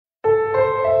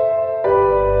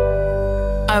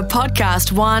A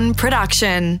Podcast One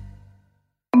production.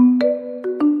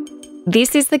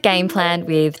 This is The Game Plan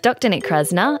with Dr. Nick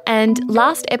Krasner, and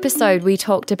last episode we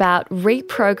talked about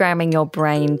reprogramming your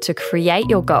brain to create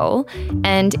your goal,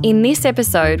 and in this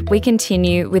episode we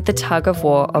continue with the tug of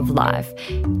war of life.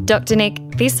 Dr. Nick,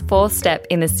 this fourth step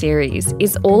in the series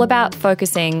is all about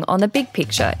focusing on the big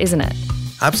picture, isn't it?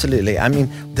 Absolutely. I mean,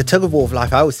 the tug of war of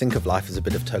life, I always think of life as a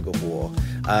bit of tug of war.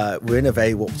 We're in a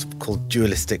very what's called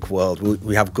dualistic world.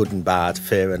 We have good and bad,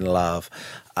 fear and love.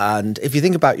 And if you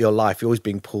think about your life, you're always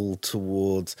being pulled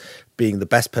towards being the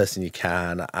best person you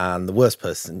can and the worst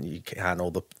person you can,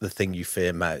 or the thing you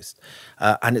fear most.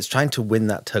 And it's trying to win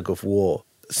that tug of war.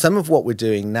 Some of what we're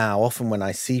doing now, often when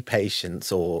I see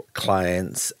patients or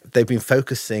clients, they've been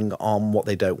focusing on what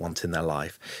they don't want in their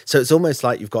life. So it's almost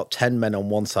like you've got 10 men on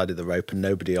one side of the rope and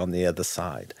nobody on the other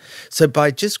side. So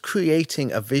by just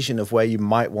creating a vision of where you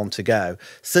might want to go,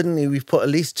 suddenly we've put at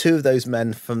least two of those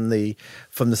men from the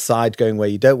side going where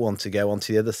you don't want to go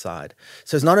onto the other side.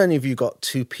 So it's not only have you got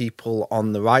two people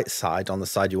on the right side, on the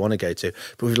side you want to go to,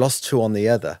 but we've lost two on the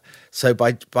other. So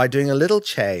by doing a little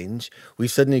change,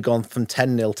 we've suddenly gone from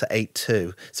 10-0 to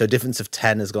 8-2. So a difference of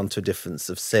 10 has gone to a difference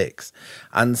of 6.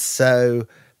 And so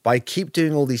by keep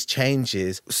doing all these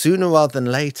changes, sooner rather than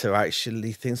later,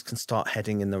 actually, things can start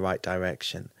heading in the right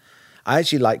direction. I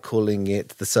actually like calling it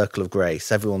the circle of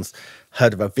grace. Everyone's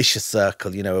heard of a vicious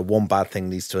circle, one bad thing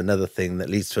leads to another thing that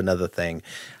leads to another thing.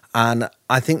 And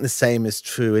I think the same is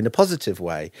true in a positive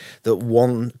way, that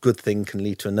one good thing can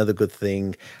lead to another good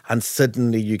thing. And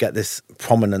suddenly you get this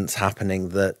prominence happening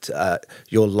that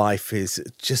your life is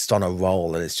just on a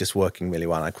roll and it's just working really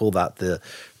well. I call that the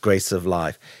grace of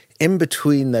life. In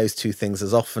between those two things,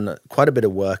 there's often quite a bit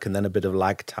of work and then a bit of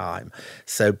lag time.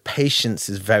 So patience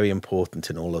is very important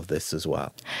in all of this as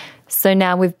well. So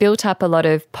now we've built up a lot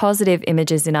of positive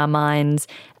images in our minds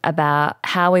about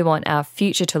how we want our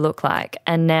future to look like.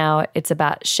 And now it's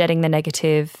about shedding the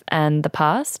negative and the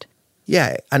past.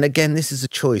 Yeah. And again, this is a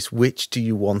choice. Which do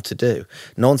you want to do?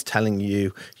 No one's telling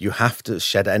you you have to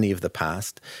shed any of the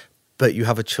past, but you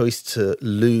have a choice to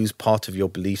lose part of your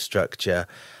belief structure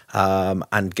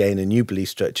and gain a new belief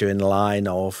structure in line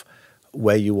of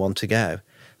where you want to go.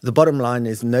 The bottom line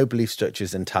is no belief structure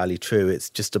is entirely true. It's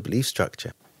just a belief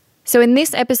structure. So in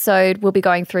this episode, we'll be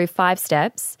going through 5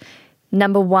 steps.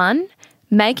 Number 1,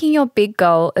 making your big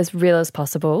goal as real as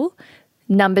possible.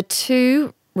 Number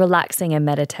 2, relaxing and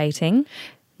meditating.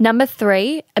 Number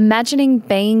 3, imagining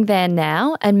being there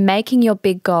now and making your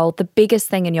big goal the biggest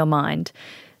thing in your mind.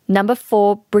 Number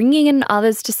 4, bringing in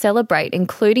others to celebrate,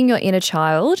 including your inner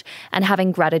child, and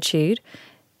having gratitude.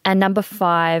 And number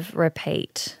 5,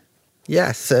 repeat.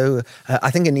 Yeah, so I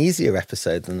think an easier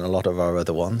episode than a lot of our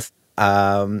other ones.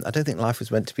 I don't think life was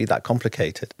meant to be that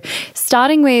complicated.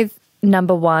 Starting with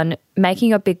number 1, making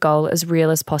your big goal as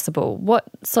real as possible. What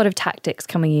sort of tactics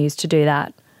can we use to do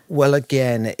that? Well,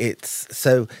 again,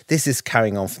 this is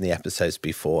carrying on from the episodes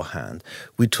beforehand.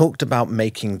 We talked about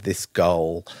making this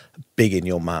goal big in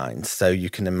your mind so you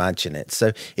can imagine it.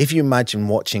 So if you imagine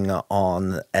watching it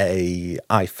on a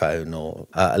iPhone or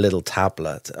a little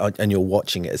tablet and you're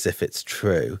watching it as if it's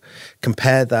true,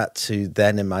 compare that to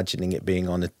then imagining it being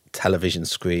on a television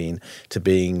screen, to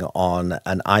being on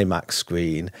an IMAX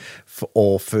screen,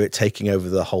 or for it taking over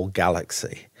the whole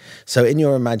galaxy. So in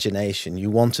your imagination, you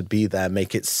want to be there,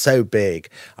 make it so big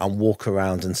and walk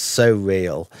around and so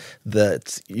real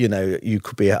that, you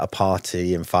could be at a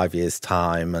party in 5 years'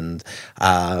 time, and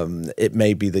it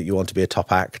may be that you want to be a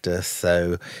top actor.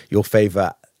 So your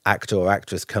favorite actor or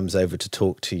actress comes over to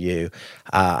talk to you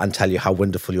and tell you how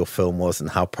wonderful your film was and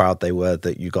how proud they were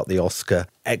that you got the Oscar,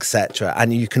 etc.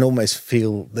 And you can almost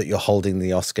feel that you're holding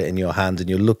the Oscar in your hand and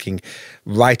you're looking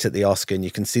right at the Oscar and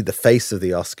you can see the face of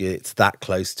the Oscar. It's that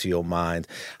close to your mind,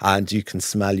 and you can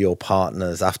smell your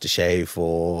partner's aftershave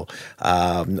or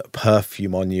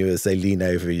perfume on you as they lean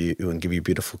over you and give you a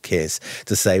beautiful kiss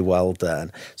to say well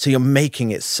done. So you're making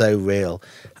it so real.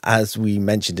 As we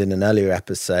mentioned in an earlier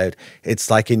episode,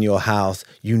 it's like in your house,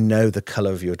 you know the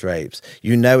colour of your drapes.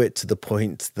 You know it to the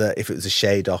point that if it was a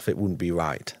shade off, it wouldn't be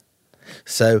right.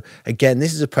 So again,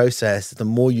 this is a process. The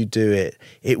more you do it,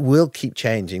 it will keep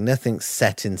changing. Nothing's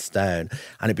set in stone,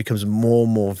 and it becomes more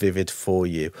and more vivid for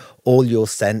you. All your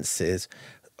senses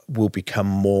will become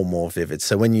more and more vivid.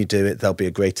 So when you do it, there'll be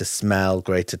a greater smell,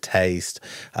 greater taste,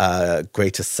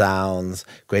 greater sounds,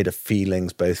 greater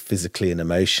feelings, both physically and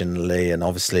emotionally, and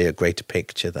obviously a greater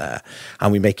picture there.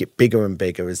 And we make it bigger and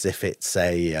bigger as if it's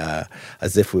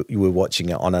as if we were watching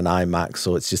it on an IMAX,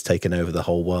 or it's just taken over the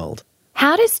whole world.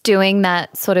 How does doing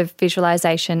that sort of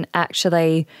visualization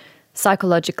actually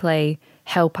psychologically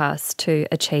help us to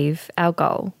achieve our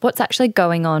goal? What's actually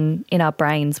going on in our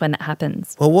brains when that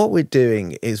happens? Well, what we're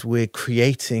doing is we're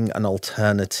creating an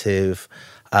alternative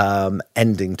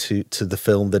ending to the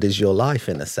film that is your life,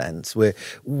 in a sense.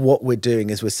 What we're doing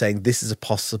is we're saying this is a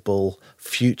possible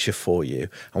future for you,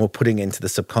 and we're putting it into the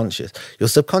subconscious. Your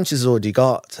subconscious has already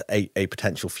got a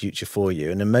potential future for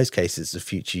you, and in most cases, it's a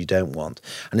future you don't want.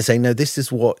 And they're saying, no, this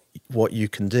is what you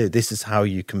can do. This is how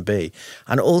you can be.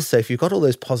 And also, if you've got all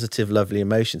those positive, lovely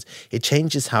emotions, it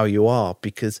changes how you are,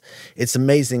 because it's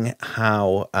amazing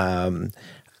how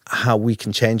we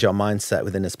can change our mindset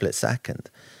within a split second.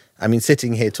 I mean,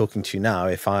 sitting here talking to you now,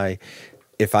 if I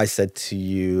said to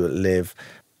you, Liv,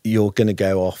 you're going to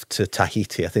go off to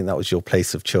Tahiti, I think that was your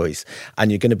place of choice, and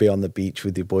you're going to be on the beach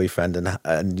with your boyfriend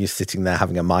and you're sitting there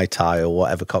having a Mai Tai or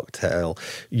whatever cocktail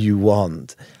you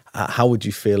want, how would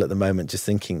you feel at the moment just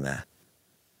thinking there?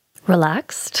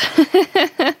 Relaxed.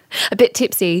 A bit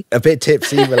tipsy.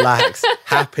 Relaxed,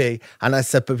 happy. And I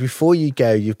said, but before you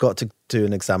go, you've got to do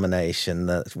an examination.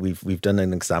 That we've done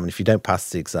an exam. And if you don't pass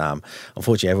the exam,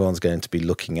 unfortunately, everyone's going to be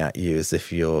looking at you as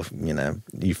if you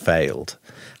failed.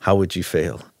 How would you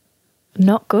feel?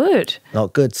 Not good.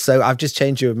 Not good. So I've just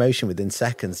changed your emotion within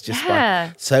seconds.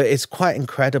 So it's quite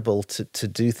incredible to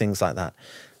do things like that.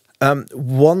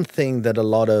 One thing that a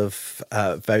lot of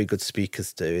very good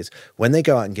speakers do is when they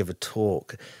go out and give a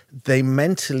talk, they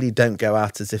mentally don't go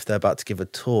out as if they're about to give a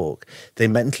talk. They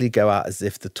mentally go out as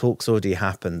if the talk's already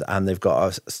happened and they've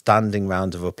got a standing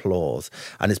round of applause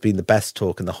and it's been the best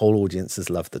talk and the whole audience has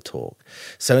loved the talk.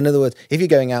 So in other words, if you're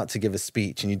going out to give a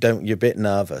speech and you're a bit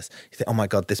nervous, you think, oh my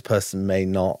God, this person may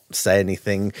not say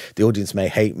anything. The audience may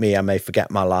hate me. I may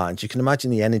forget my lines. You can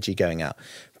imagine the energy going out.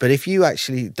 But if you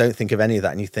actually don't think of any of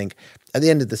that and you think, at the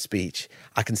end of the speech,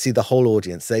 I can see the whole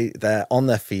audience. They're on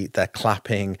their feet, they're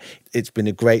clapping. It's been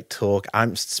a great talk.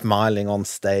 I'm smiling on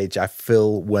stage. I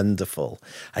feel wonderful.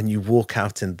 And you walk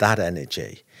out in that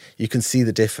energy. You can see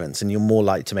the difference and you're more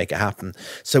likely to make it happen.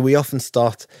 So we often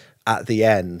start at the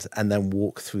end and then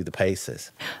walk through the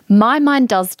paces. My mind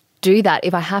does do that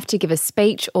if I have to give a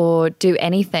speech or do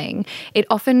anything. It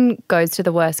often goes to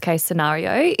the worst case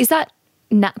scenario. Is that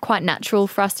quite natural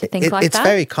for us to think like that? It's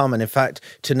very common. In fact,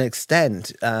 to an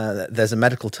extent, there's a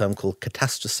medical term called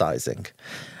catastrophizing.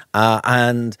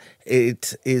 And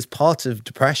it is part of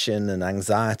depression and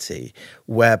anxiety,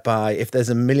 whereby if there's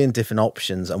a million different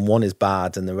options and one is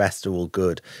bad and the rest are all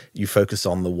good, you focus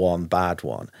on the one bad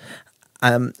one.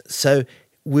 So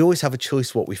we always have a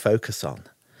choice what we focus on.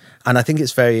 And I think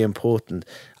it's very important.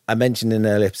 I mentioned in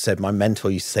an earlier episode, my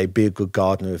mentor used to say, be a good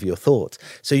gardener of your thoughts.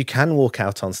 So you can walk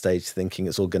out on stage thinking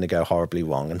it's all going to go horribly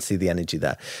wrong and see the energy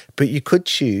there. But you could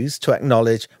choose to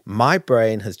acknowledge, my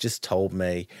brain has just told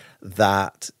me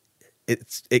that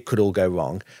it could all go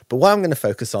wrong. But what I'm going to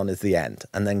focus on is the end,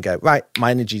 and then go, right,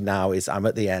 my energy now is I'm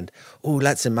at the end. Oh,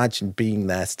 let's imagine being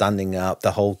there, standing up.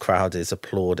 The whole crowd is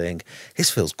applauding. This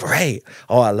feels great.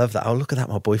 Oh, I love that. Oh, look at that.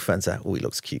 My boyfriend's there. Oh, he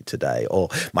looks cute today. Or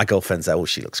my girlfriend's there. Oh,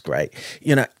 she looks great.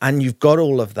 And you've got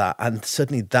all of that. And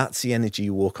suddenly that's the energy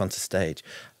you walk onto stage.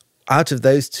 Out of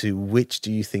those two, which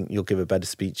do you think you'll give a better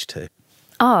speech to?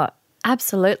 Oh,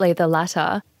 absolutely the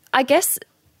latter. I guess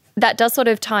that does sort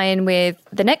of tie in with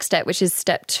the next step, which is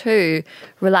step 2,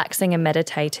 relaxing and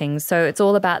meditating. So it's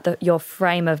all about your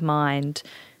frame of mind.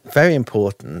 Very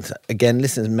important. Again,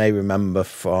 listeners may remember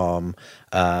from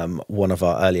one of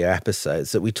our earlier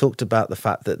episodes that we talked about the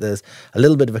fact that there's a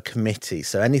little bit of a committee.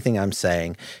 So anything I'm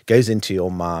saying goes into your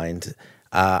mind,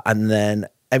 and then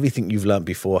everything you've learned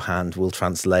beforehand will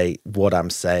translate what I'm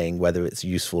saying, whether it's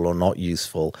useful or not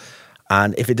useful.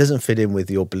 And if it doesn't fit in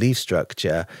with your belief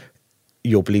structure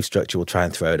will try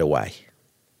and throw it away.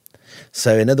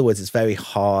 So in other words, it's very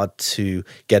hard to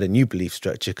get a new belief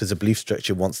structure because a belief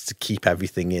structure wants to keep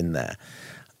everything in there.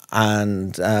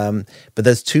 And but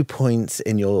there's 2 points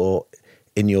in your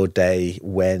day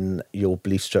when your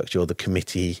belief structure or the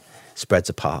committee spreads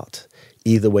apart,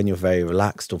 either when you're very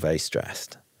relaxed or very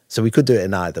stressed. So we could do it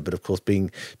in either, but of course doing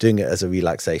it as a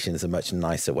relaxation is a much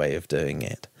nicer way of doing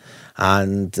it.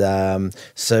 And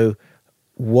so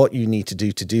what you need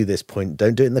to do this point,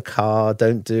 don't do it in the car,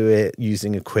 don't do it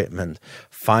using equipment.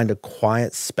 Find a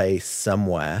quiet space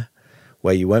somewhere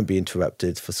where you won't be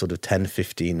interrupted for sort of 10,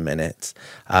 15 minutes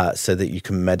so that you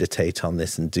can meditate on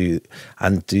this and do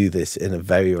this in a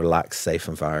very relaxed, safe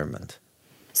environment.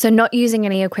 So not using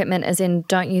any equipment, as in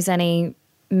don't use any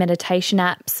meditation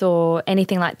apps or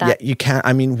anything like that? Yeah, you can.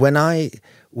 I mean, when I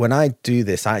when I do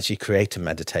this, I actually create a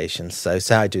meditation. So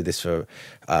say I do this for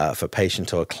a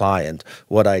patient or a client,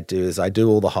 what I do is I do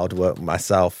all the hard work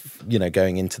myself,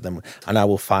 going into them, and I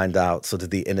will find out sort of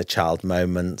the inner child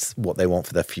moments, what they want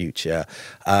for their future.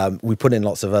 We put in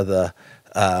lots of other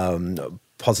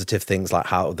positive things like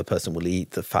how the person will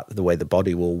eat, the way the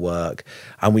body will work,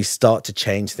 and we start to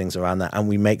change things around that, and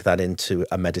we make that into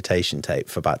a meditation tape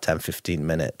for about 10-15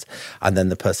 minutes, and then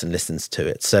the person listens to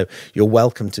it. So you're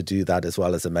welcome to do that as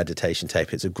well as a meditation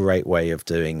tape. It's a great way of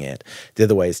doing it. The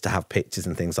other way is to have pictures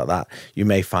and things like that. You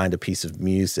may find a piece of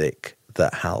music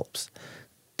that helps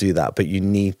do that, but you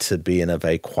need to be in a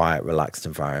very quiet, relaxed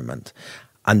environment.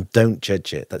 And don't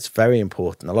judge it. That's very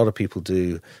important. A lot of people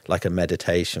do like a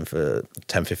meditation for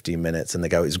 10-15 minutes and they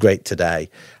go, it's great today.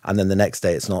 And then the next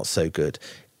day it's not so good.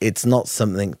 It's not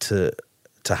something to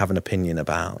have an opinion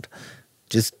about.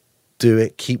 Just do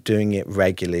it. Keep doing it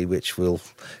regularly, which will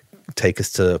take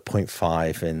us to point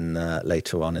 5 in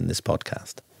later on in this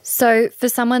podcast. So for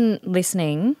someone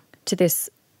listening to this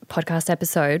podcast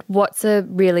episode, what's a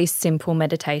really simple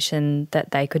meditation that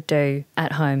they could do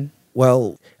at home?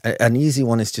 Well, an easy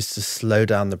one is just to slow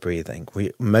down the breathing.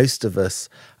 Most of us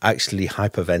actually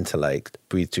hyperventilate,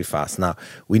 breathe too fast. Now,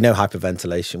 we know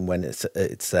hyperventilation when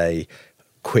it's a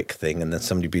quick thing and then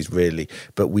somebody breathes really,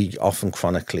 but we often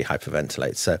chronically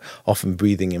hyperventilate. So often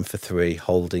breathing in for 3,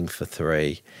 holding for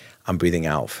 3, and breathing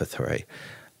out for 3.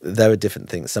 There are different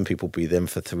things. Some people breathe in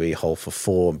for 3, hold for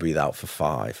 4, and breathe out for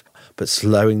 5. But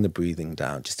slowing the breathing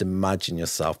down, just imagine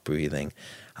yourself breathing,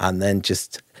 and then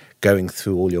just going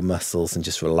through all your muscles and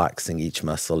just relaxing each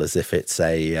muscle as if it's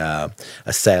a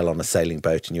sail on a sailing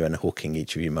boat, and you're unhooking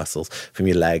each of your muscles from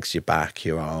your legs, your back,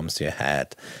 your arms, your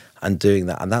head, and doing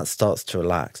that. And that starts to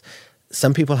relax.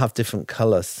 Some people have different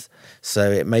colours.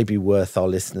 So it may be worth our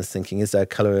listeners thinking, is there a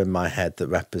colour in my head that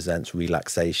represents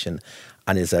relaxation?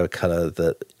 And is there a colour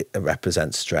that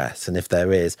represents stress? And if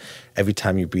there is, every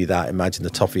time you breathe out, imagine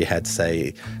the top of your head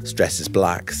say stress is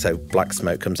black. So black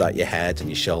smoke comes out your head and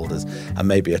your shoulders. And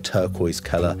maybe a turquoise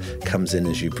colour comes in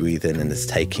as you breathe in, and it's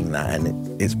taking that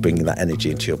and it's bringing that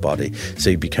energy into your body. So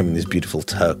you're becoming this beautiful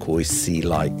turquoise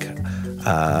sea-like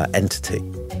entity.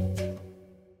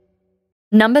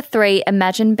 Number 3,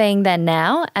 imagine being there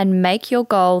now and make your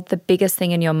goal the biggest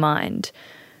thing in your mind.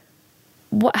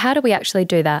 How do we actually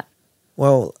do that?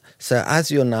 Well, so as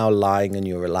you're now lying and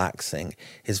you're relaxing,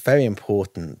 it's very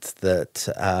important that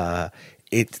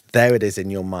there it is in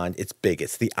your mind. It's big.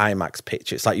 It's the IMAX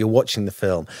picture. It's like you're watching the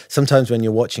film. Sometimes when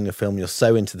you're watching a film, you're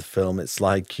so into the film. It's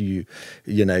like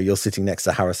you're sitting next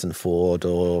to Harrison Ford,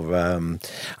 and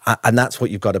that's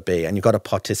what you've got to be, and you've got to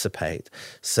participate.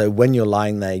 So when you're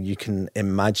lying there, you can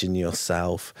imagine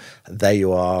yourself. There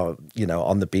you are,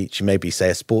 on the beach. You maybe say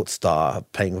a sports star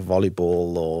playing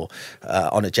volleyball or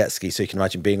on a jet ski. So you can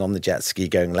imagine being on the jet ski,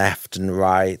 going left and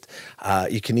right.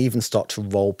 You can even start to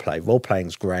role play. Role playing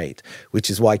is great, which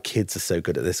is why kids are so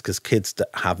good at this, because kids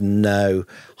have no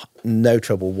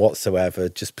trouble whatsoever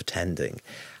just pretending.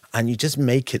 And you just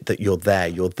make it that you're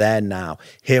there now.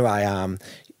 Here I am.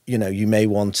 You may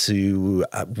want to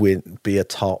be a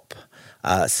top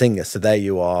singer. So there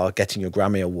you are getting your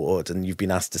Grammy Award, and you've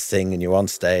been asked to sing, and you're on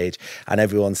stage and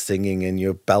everyone's singing and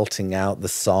you're belting out the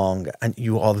song, and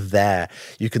you are there.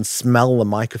 You can smell the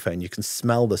microphone. You can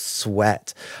smell the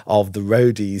sweat of the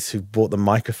roadies who brought the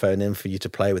microphone in for you to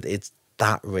play with. It's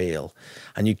that real,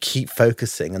 and you keep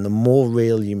focusing, and the more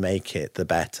real you make it, the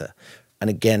better.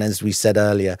 And again, as we said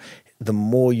earlier, the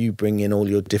more you bring in all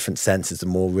your different senses, the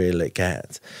more real it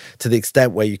gets, to the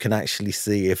extent where you can actually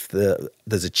see if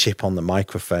there's a chip on the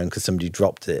microphone because somebody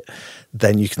dropped it,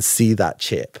 then you can see that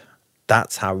chip.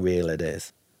 That's how real it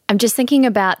is. I'm just thinking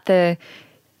about the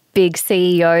big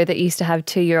CEO that used to have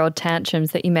 2-year-old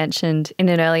tantrums that you mentioned in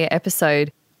an earlier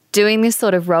episode, doing this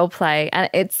sort of role play. And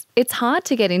it's hard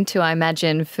to get into, I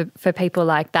imagine, for people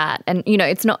like that. And,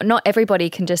 it's not everybody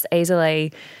can just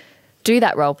easily do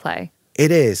that role play.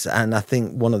 It is. And I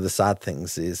think one of the sad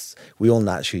things is we all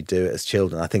naturally do it as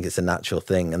children. I think it's a natural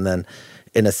thing. And then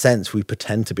in a sense, we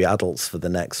pretend to be adults for the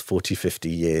next 40, 50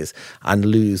 years and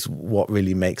lose what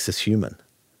really makes us human.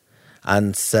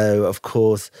 And so, of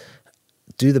course,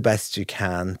 do the best you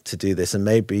can to do this, and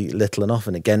maybe little and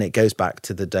often. Again, it goes back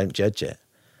to the don't judge it.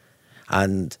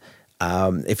 And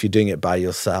if you're doing it by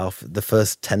yourself, the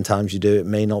first 10 times you do it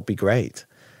may not be great,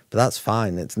 but that's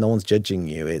fine. No one's judging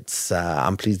you.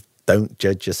 And please don't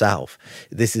judge yourself.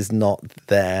 This is not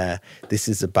there. This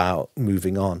is about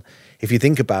moving on. If you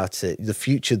think about it, the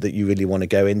future that you really want to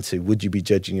go into, would you be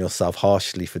judging yourself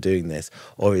harshly for doing this?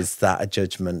 Or is that a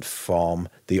judgment from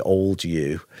the old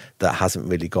you that hasn't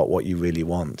really got what you really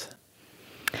want?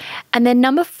 And then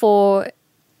number 4,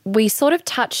 we sort of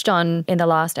touched on in the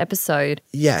last episode.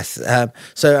 Yes.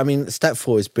 So, step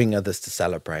 4 is bring others to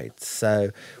celebrate.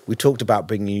 So we talked about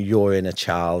bringing your inner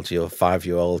child, your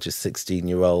 5-year-old, your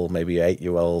 16-year-old, maybe your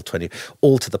 8-year-old, 20,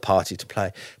 all to the party to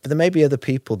play. But there may be other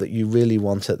people that you really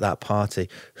want at that party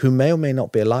who may or may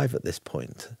not be alive at this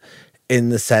point, in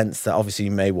the sense that obviously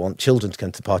you may want children to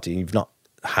come to the party. You've not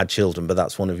had children, but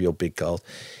that's one of your big goals.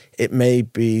 It may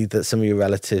be that some of your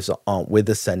relatives aren't with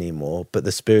us anymore, but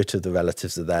the spirit of the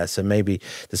relatives are there. So maybe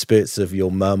the spirits of your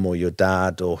mum or your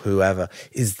dad or whoever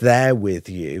is there with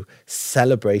you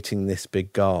celebrating this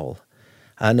big goal.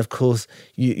 And of course,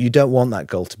 you don't want that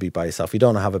goal to be by yourself. You don't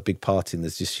want to have a big party and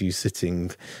there's just you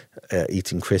sitting,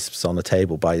 eating crisps on a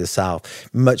table by yourself.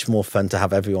 Much more fun to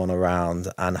have everyone around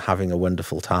and having a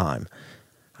wonderful time.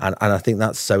 And I think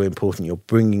that's so important. You're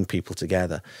bringing people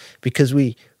together, because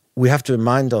we have to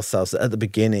remind ourselves that at the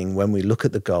beginning, when we look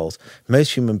at the goals,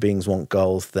 most human beings want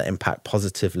goals that impact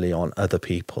positively on other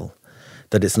people.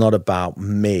 That it's not about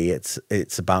me,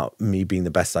 it's about me being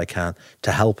the best I can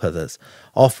to help others.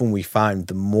 Often we find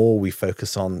the more we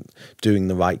focus on doing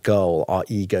the right goal, our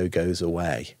ego goes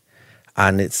away.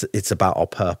 And it's about our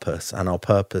purpose. And our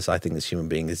purpose, I think, as human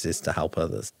beings is to help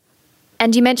others.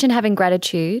 And you mentioned having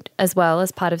gratitude as well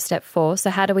as part of step 4.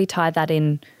 So how do we tie that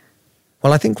in?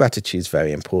 Well, I think gratitude is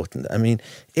very important.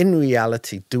 In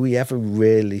reality, do we ever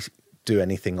really do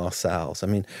anything ourselves?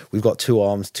 We've got 2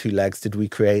 arms, 2 legs. Did we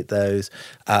create those?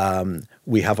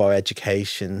 We have our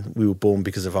education. We were born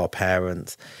because of our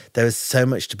parents. There is so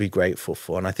much to be grateful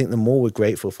for. And I think the more we're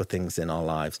grateful for things in our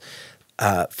lives,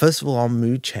 first of all, our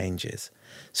mood changes.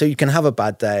 So you can have a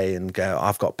bad day and go,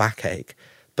 I've got backache.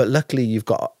 But luckily,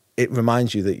 it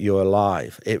reminds you that you're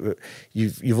alive.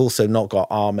 You've also not got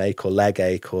arm ache or leg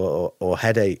ache or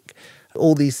headache.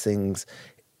 All these things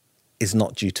is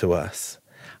not due to us.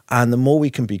 And the more we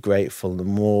can be grateful, the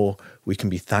more we can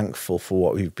be thankful for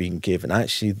what we've been given.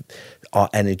 Actually, our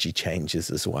energy changes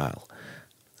as well.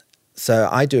 So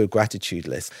I do a gratitude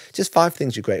list. Just 5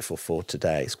 things you're grateful for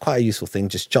today. It's quite a useful thing.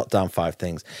 Just jot down 5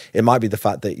 things. It might be the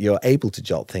fact that you're able to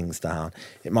jot things down.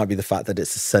 It might be the fact that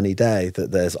it's a sunny day,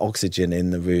 that there's oxygen in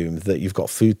the room, that you've got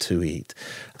food to eat,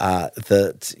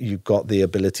 that you've got the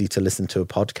ability to listen to a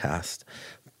podcast.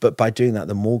 But by doing that,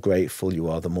 the more grateful you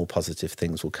are, the more positive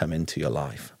things will come into your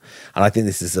life. And I think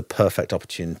this is a perfect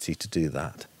opportunity to do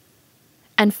that.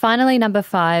 And finally, number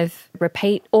 5,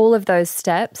 repeat all of those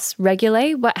steps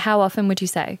regularly. How often would you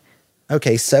say?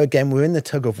 Okay, so again, we're in the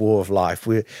tug of war of life.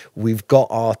 We've got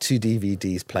our 2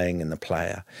 DVDs playing in the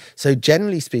player. So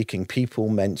generally speaking, people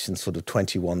mention sort of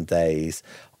 21 days,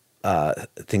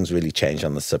 things really change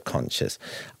on the subconscious.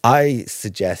 I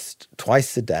suggest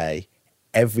twice a day,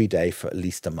 every day for at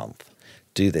least a month.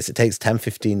 Do this. It takes 10,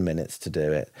 15 minutes to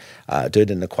do it. Do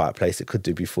it in a quiet place. It could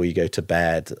do before you go to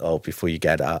bed or before you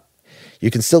get up.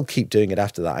 You can still keep doing it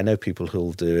after that. I know people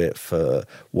who'll do it for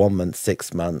 1 month,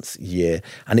 6 months, year,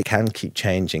 and it can keep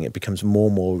changing. It becomes more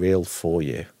and more real for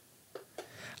you.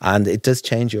 And it does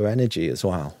change your energy as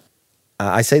well.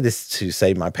 I say this to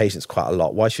say my patients quite a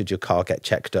lot. Why should your car get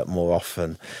checked up more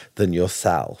often than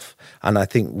yourself? And I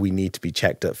think we need to be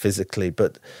checked up physically,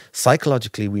 but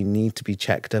psychologically we need to be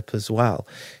checked up as well.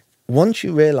 Once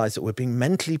you realize that we're being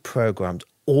mentally programmed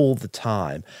all the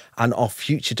time and our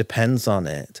future depends on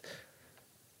it,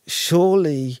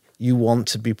 surely you want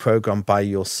to be programmed by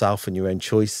yourself and your own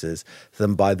choices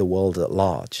than by the world at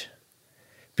large.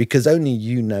 Because only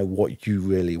you know what you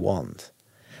really want.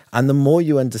 And the more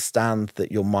you understand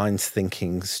that your mind's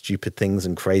thinking stupid things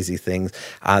and crazy things,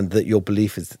 and that your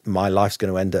belief is my life's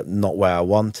going to end up not where I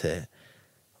want it,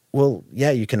 well,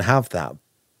 yeah, you can have that.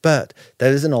 But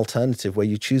there is an alternative where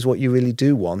you choose what you really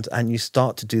do want and you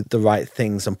start to do the right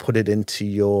things and put it into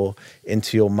your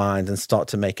mind and start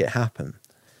to make it happen.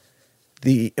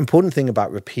 The important thing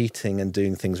about repeating and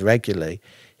doing things regularly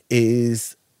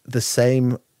is the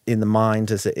same in the mind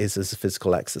as it is as a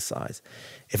physical exercise.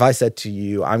 If I said to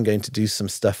you, I'm going to do some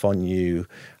stuff on you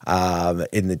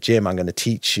in the gym, I'm going to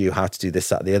teach you how to do this,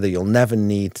 that, the other, you'll never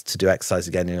need to do exercise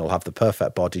again and you'll have the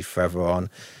perfect body forever on,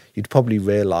 you'd probably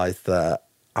realize that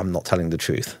I'm not telling the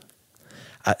truth.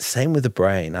 Same with the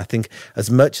brain. I think as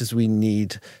much as we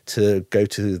need to go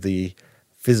to the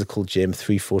physical gym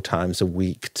 3-4 times a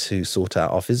week to sort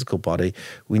out our physical body,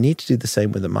 we need to do the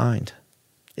same with the mind.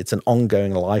 It's an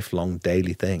ongoing, lifelong,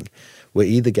 daily thing. We're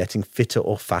either getting fitter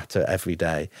or fatter every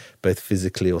day, both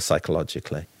physically or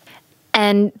psychologically.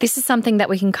 And this is something that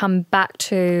we can come back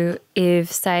to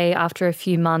if, say, after a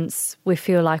few months, we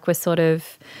feel like we're sort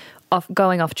of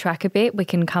going off track a bit. We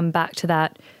can come back to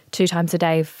that 2 times a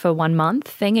day for 1 month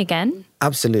thing again.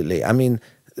 Absolutely. I mean,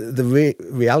 the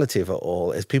reality of it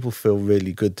all is people feel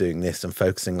really good doing this and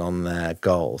focusing on their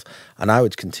goals. And I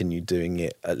would continue doing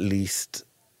it at least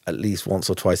once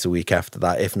or twice a week after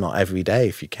that, if not every day,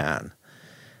 if you can.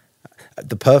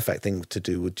 The perfect thing to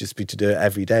do would just be to do it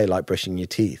every day, like brushing your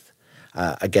teeth.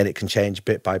 Again, it can change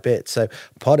bit by bit. So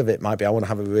part of it might be, I want to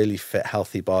have a really fit,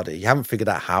 healthy body. You haven't figured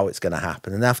out how it's going to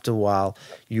happen. And after a while,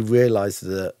 you realize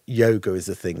that yoga is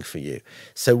a thing for you.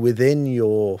 So within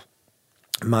your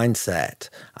mindset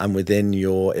and within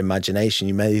your imagination,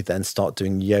 you may then start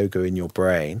doing yoga in your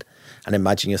brain and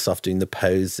imagine yourself doing the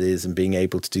poses and being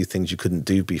able to do things you couldn't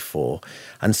do before.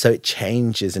 And so it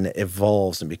changes and it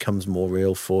evolves and becomes more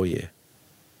real for you.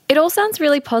 It all sounds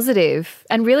really positive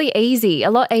and really easy, a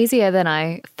lot easier than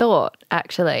I thought,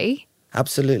 actually.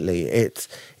 Absolutely. It's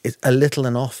a little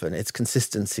and often, it's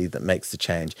consistency that makes the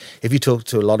change. If you talk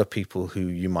to a lot of people who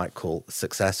you might call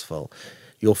successful,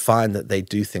 you'll find that they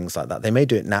do things like that. They may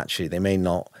do it naturally. They may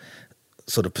not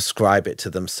sort of prescribe it to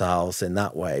themselves in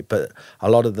that way, but a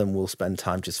lot of them will spend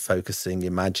time just focusing,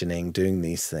 imagining, doing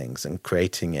these things and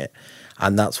creating it.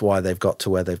 And that's why they've got to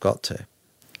where they've got to.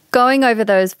 Going over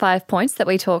those 5 points that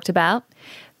we talked about.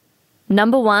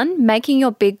 Number 1, making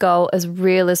your big goal as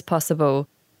real as possible.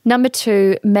 Number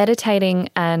 2, meditating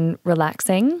and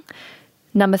relaxing.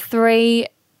 Number 3,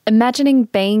 imagining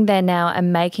being there now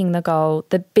and making the goal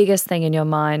the biggest thing in your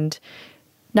mind.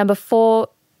 Number 4,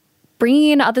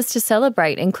 bringing in others to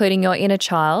celebrate, including your inner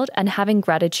child, and having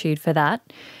gratitude for that.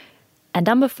 And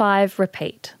number 5,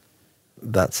 repeat.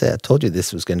 That's it. I told you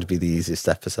this was going to be the easiest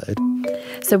episode.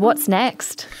 So what's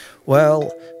next?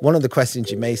 Well, one of the questions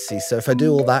you may see, so if I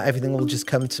do all that, everything will just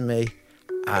come to me.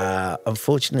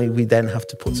 Unfortunately, we then have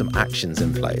to put some actions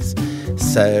in place.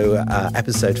 So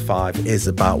episode 5 is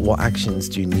about what actions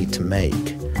do you need to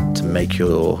make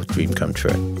your dream come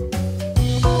true.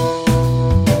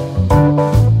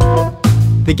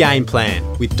 The Game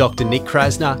Plan with Dr. Nick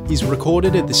Krasner is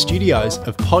recorded at the studios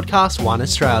of Podcast One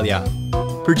Australia.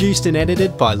 Produced and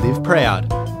edited by Liv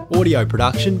Proud. Audio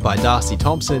production by Darcy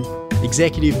Thompson.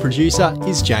 Executive producer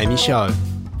is Jamie Show.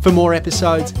 For more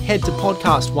episodes, head to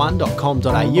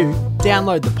podcastone.com.au,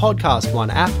 download the Podcast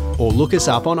One app, or look us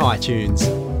up on iTunes.